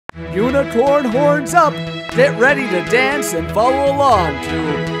unicorn horns up. Get ready to dance and follow along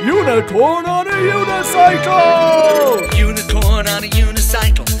to Unicorn on a Unicycle! Unicorn on a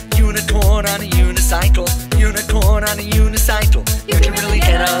unicycle, unicorn on a unicycle, unicorn on a unicycle. You can really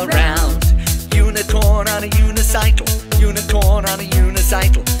get around. Unicorn on a unicycle, unicorn on a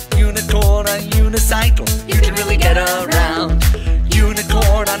unicycle, unicorn on a unicycle. You can really get around.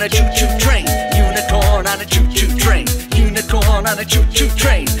 Unicorn on a choo-choo train, unicorn on a choo-choo train, unicorn on a choo-choo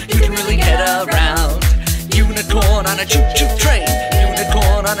train. You can really get around. Unicorn on a choo-choo train,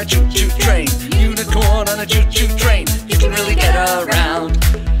 unicorn on a choo-choo train, unicorn on a choo-choo train. You can really get around.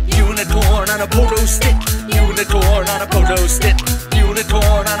 Unicorn on a pogo stick, unicorn on a pogo stick,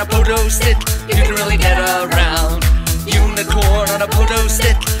 unicorn on a pogo stick. You can really get around. Unicorn on a pogo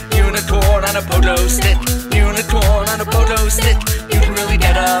stick, unicorn on a pogo stick, unicorn on a pogo stick. You can really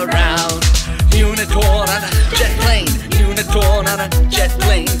get around. Unicorn on a jet plane, unicorn on a jet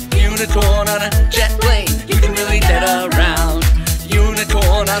plane, unicorn on a jet plane. You can really get around.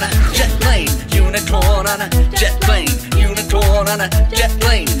 Unicorn on a jet plane, unicorn on a jet plane, unicorn on a jet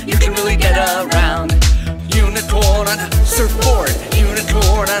plane. You can really get around. Unicorn on a surfboard,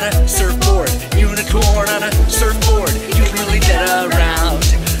 unicorn on a surfboard, unicorn on a surfboard. You can really get around.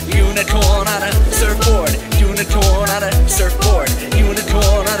 Unicorn on a surfboard, unicorn on a surfboard,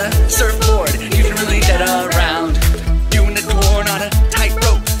 unicorn on a surfboard. You can really get around. Unicorn on a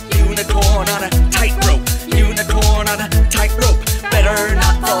tightrope, unicorn on a tightrope, unicorn on a tightrope. Better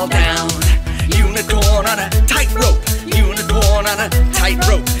not fall down. Unicorn on a tightrope, unicorn on a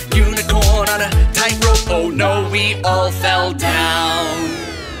tightrope, unicorn on a tightrope. Oh no, we all fell down.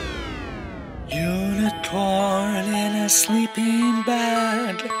 Unicorn in a sleeping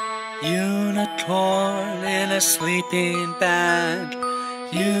bag, unicorn in a sleeping bag,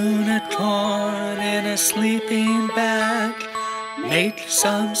 unicorn in a sleeping bag. Make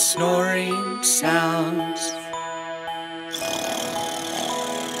some snoring sounds.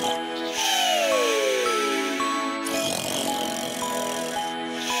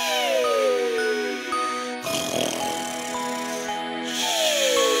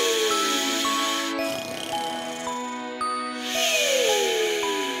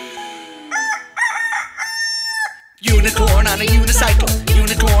 Unicorn on a unicycle,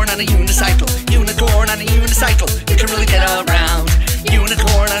 unicorn on a unicycle, unicorn on a unicycle. You can really get around.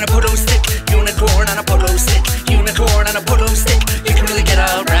 Unicorn on a pogo stick, unicorn on a pogo stick, unicorn on a pogo stick. You can really get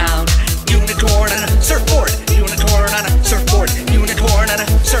around. Unicorn on a surfboard, unicorn on a surfboard, unicorn on a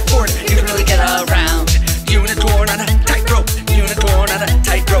surfboard. You can really get around. Unicorn on a tightrope, unicorn on a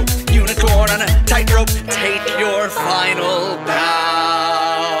tightrope, unicorn on a tightrope. Take your final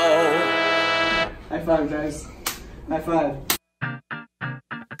bow. High five, guys. High five.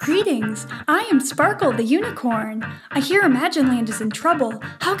 Greetings, I am Sparkle the Unicorn. I hear Imagineland is in trouble.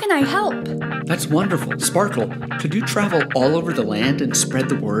 How can I help? That's wonderful. Sparkle, could you travel all over the land and spread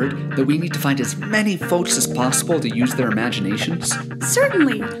the word that we need to find as many folks as possible to use their imaginations?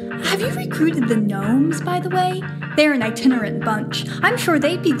 Certainly. Have you recruited the gnomes, by the way? They're an itinerant bunch. I'm sure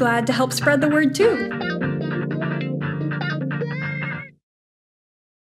they'd be glad to help spread the word too.